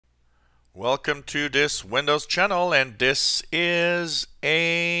Welcome to this Windows channel, and this is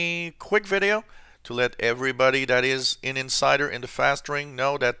a quick video to let everybody that is in Insider in the fast ring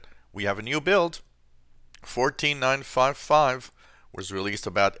know that we have a new build. 14955 was released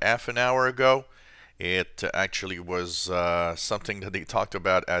about half an hour ago. It actually was something that they talked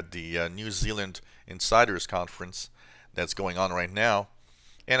about at the New Zealand Insiders Conference that's going on right now.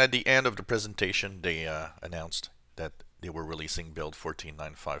 And at the end of the presentation, they announced that they were releasing build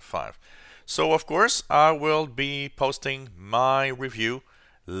 14955. So of course, I will be posting my review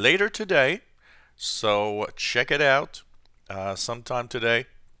later today. So check it out sometime today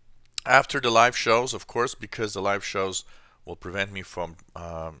after the live shows, of course, because the live shows will prevent me from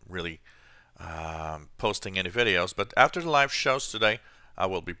really posting any videos. But after the live shows today, I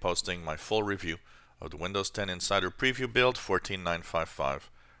will be posting my full review of the Windows 10 Insider Preview build 14955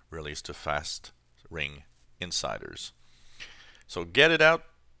 released to Fast Ring Insiders. So get it out,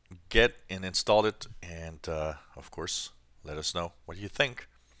 get and install it, and of course, let us know what you think.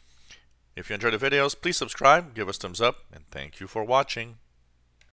 If you enjoyed the videos, please subscribe, give us thumbs up, and thank you for watching.